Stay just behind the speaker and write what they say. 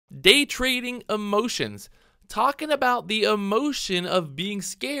day trading emotions, talking about the emotion of being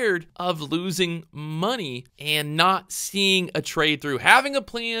scared of losing money and not seeing a trade through, having a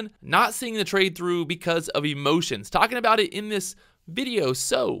plan, not seeing the trade through because of emotions. Talking about it in this video,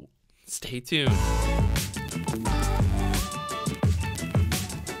 so stay tuned.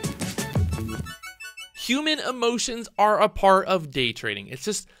 Human emotions are a part of day trading. It's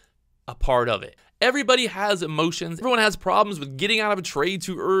just a part of it. Everybody has emotions. Everyone has problems with getting out of a trade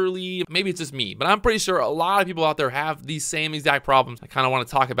too early. Maybe it's just me, but I'm pretty sure a lot of people out there have these same exact problems. I kind of want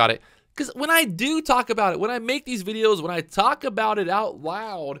to talk about it because when I do talk about it, when I make these videos, when I talk about it out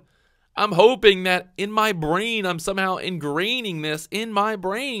loud, I'm hoping that in my brain, I'm somehow ingraining this in my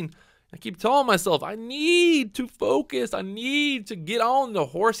brain. I keep telling myself, I need to focus. I need to get on the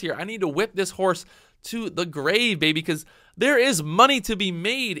horse here. I need to whip this horse to the grave, baby, because there is money to be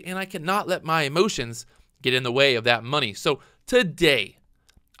made, and I cannot let my emotions get in the way of that money. So today,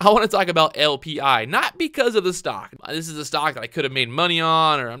 I want to talk about LPI, not because of the stock. This is a stock that I could have made money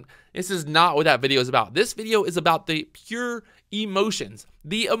on, this is not what that video is about. This video is about the pure emotions,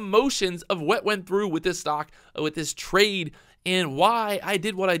 the emotions of what went through with this stock, with this trade, and why I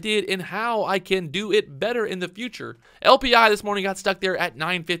did what I did and how I can do it better in the future. LPI this morning got stuck there at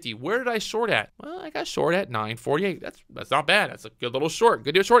 950. Where did I short at? Well, I got short at 948. That's not bad. That's a good little short.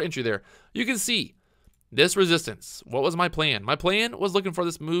 Good short entry there. You can see this resistance. What was my plan? My plan was looking for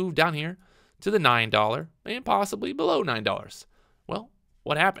this move down here to the $9 and possibly below $9. Well,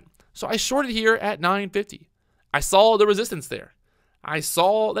 what happened? So I shorted here at 950. I saw the resistance there. I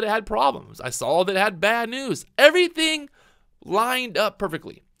saw that it had problems. I saw that it had bad news. Everything lined up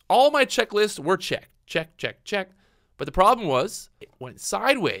perfectly. All my checklists were checked. Check, check, check. But the problem was, it went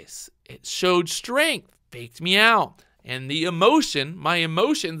sideways. It showed strength, faked me out. And the emotion, my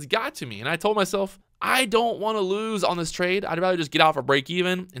emotions got to me. And I told myself, I don't want to lose on this trade. I'd rather just get out for break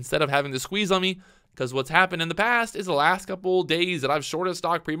even instead of having to squeeze on me. Because what's happened in the past is the last couple days that I've shorted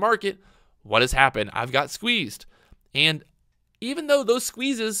stock pre-market, what has happened? I've got squeezed. And even though those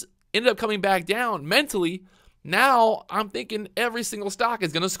squeezes ended up coming back down mentally, now I'm thinking every single stock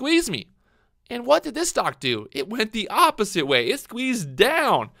is going to squeeze me. And what did this stock do? It went the opposite way. It squeezed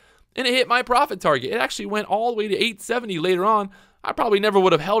down and it hit my profit target. It actually went all the way to 870 later on. I probably never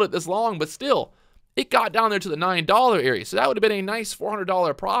would have held it this long, but still, it got down there to the $9 area. So that would have been a nice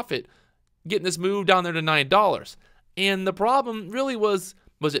 $400 profit getting this move down there to $9. And the problem really was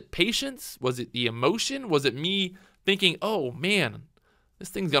it patience? Was it the emotion? Was it me thinking, oh man, this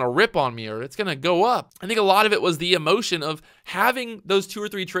thing's going to rip on me or it's going to go up? I think a lot of it was the emotion of having those 2 or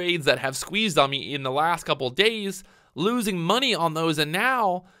 3 trades that have squeezed on me in the last couple of days, losing money on those, and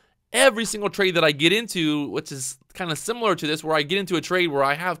now every single trade that I get into, which is kind of similar to this, where I get into a trade where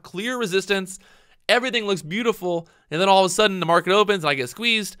I have clear resistance, everything looks beautiful, and then all of a sudden the market opens and I get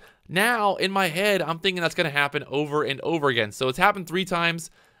squeezed. Now in my head, I'm thinking that's going to happen over and over again. So it's happened 3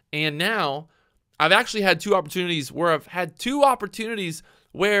 times, and now I've actually had 2 opportunities where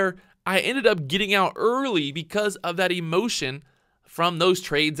I ended up getting out early because of that emotion from those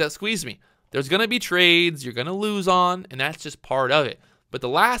trades that squeezed me. There's going to be trades you're going to lose on, and that's just part of it. But the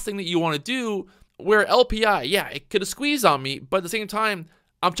last thing that you want to do, where LPI, yeah, it could have squeezed on me, but at the same time,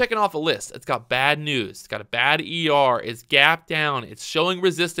 I'm checking off a list. It's got bad news. It's got a bad ER. It's gapped down. It's showing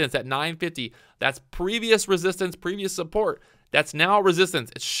resistance at 950. That's previous resistance, previous support. That's now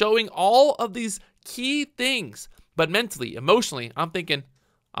resistance. It's showing all of these key things. But mentally, emotionally, I'm thinking,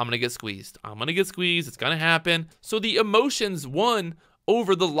 I'm going to get squeezed. I'm going to get squeezed. It's going to happen. So the emotions won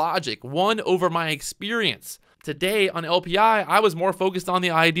over the logic, won over my experience. Today on LPI, I was more focused on the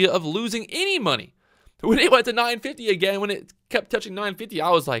idea of losing any money. When it went to 950 again, when it kept touching 950, I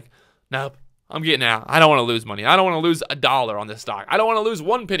was like, nope, I'm getting out. I don't want to lose money. I don't want to lose $1 on this stock. I don't want to lose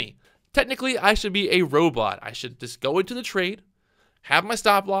 1 penny. Technically, I should be a robot. I should just go into the trade, have my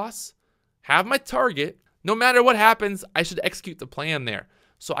stop loss, have my target. No matter what happens, I should execute the plan there.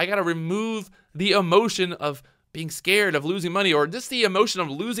 So I got to remove the emotion of being scared of losing money, or just the emotion of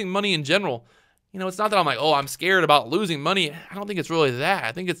losing money in general. You know, it's not that I'm like, oh, I'm scared about losing money. I don't think it's really that.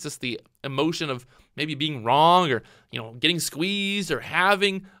 I think it's just the emotion of maybe being wrong, or, you know, getting squeezed, or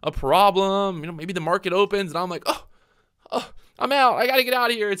having a problem. You know, maybe the market opens and I'm like, oh, I'm out. I got to get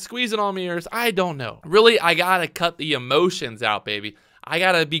out of here. It's squeezing on me, or I don't know. Really, I got to cut the emotions out, baby. I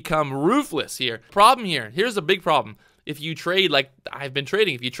got to become ruthless here. Problem here. Here's a big problem. If you trade like I've been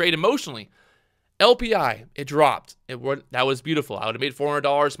trading, if you trade emotionally, LPI, it dropped. That was beautiful. I would have made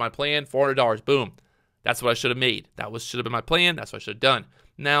 $400. My plan, $400. Boom. That's what I should have made. Should have been my plan. That's what I should have done.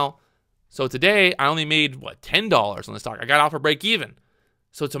 Now, so today, I only made, what, $10 on the stock. I got off for break even.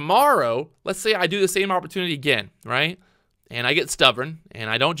 So tomorrow, let's say I do the same opportunity again, right? and I get stubborn and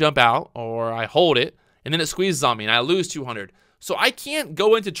I don't jump out, or I hold it and then it squeezes on me and I lose 200. So I can't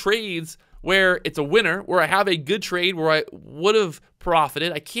go into trades where it's a winner, where I have a good trade where I would have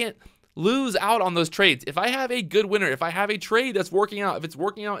profited. I can't lose out on those trades. If I have a good winner, if I have a trade that's working out, if it's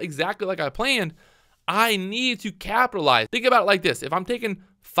working out exactly like I planned, I need to capitalize. Think about it like this. If I'm taking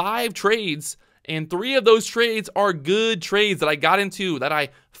 5 trades and 3 of those trades are good trades that I got into, that I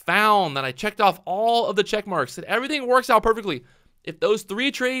found, that I checked off all of the check marks, that everything works out perfectly. If those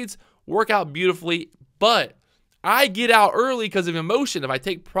 3 trades work out beautifully, but I get out early because of emotion, if I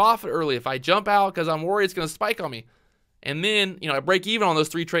take profit early, if I jump out because I'm worried it's going to spike on me, and then, I break even on those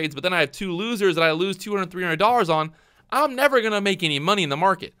 3 trades, but then I have 2 losers that I lose $200, $300 on, I'm never going to make any money in the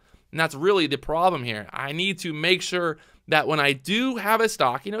market. And that's really the problem here. I need to make sure that when I do have a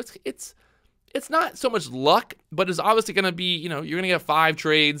stock, it's not so much luck, but it's obviously going to be, you're going to get 5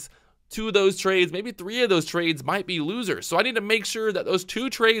 trades. 2 of those trades, maybe 3 of those trades might be losers. So I need to make sure that those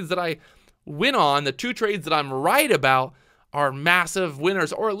 2 trades that I win on, the 2 trades that I'm right about, are massive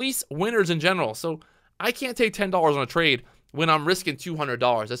winners, or at least winners in general. So I can't take $10 on a trade when I'm risking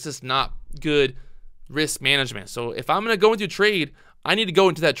 $200. That's just not good risk management. So if I'm going to go into a trade, I need to go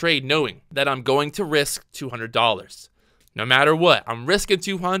into that trade knowing that I'm going to risk $200. No matter what, I'm risking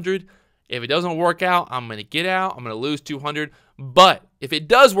 $200. If it doesn't work out, I'm going to get out. I'm going to lose $200. But if it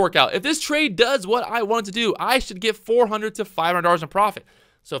does work out, if this trade does what I want it to do, I should get $400 to $500 in profit.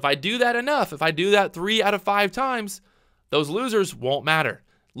 So if I do that enough, if I do that 3 out of 5 times, those losers won't matter.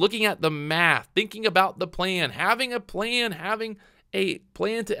 Looking at the math, thinking about the plan, having a plan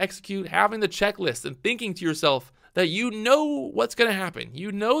to execute, having the checklist, and thinking to yourself that you know what's going to happen.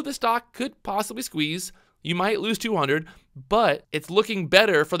 You know the stock could possibly squeeze. You might lose 200, but it's looking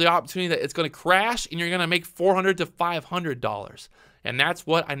better for the opportunity that it's going to crash and you're going to make $400 to $500. And that's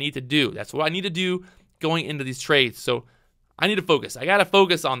what I need to do. That's what I need to do going into these trades. So I need to focus. I got to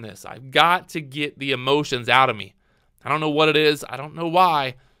focus on this. I've got to get the emotions out of me. I don't know what it is. I don't know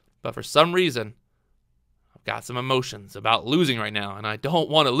why, but for some reason, I've got some emotions about losing right now, and I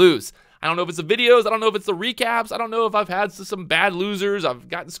don't want to lose. I don't know if it's the videos. I don't know if it's the recaps. I don't know if I've had some bad losers. I've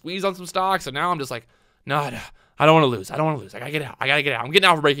gotten squeezed on some stocks, and now I'm just like, no, I don't want to lose. I don't want to lose. I got to get out. I got to get out. I'm getting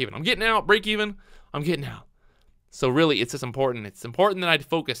out for break even. I'm getting out, break even. I'm getting out. So really, it's just important. It's important that I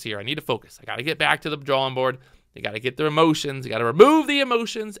focus here. I need to focus. I got to get back to the drawing board. You got to get their emotions. You got to remove the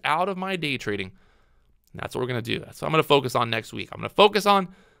emotions out of my day trading. And that's what we're going to do. That's what I'm going to focus on next week. I'm going to focus on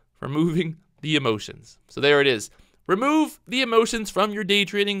removing the emotions. So there it is. Remove the emotions from your day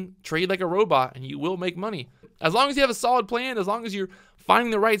trading. Trade like a robot, and you will make money. As long as you have a solid plan, as long as you're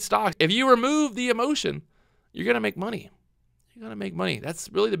finding the right stock, if you remove the emotion, you're going to make money. You're going to make money. That's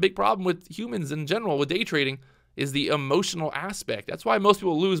really the big problem with humans in general with day trading, is the emotional aspect. That's why most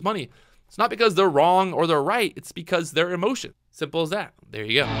people lose money. It's not because they're wrong or they're right. It's because their emotion. Simple as that. There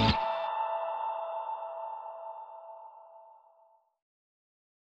you go.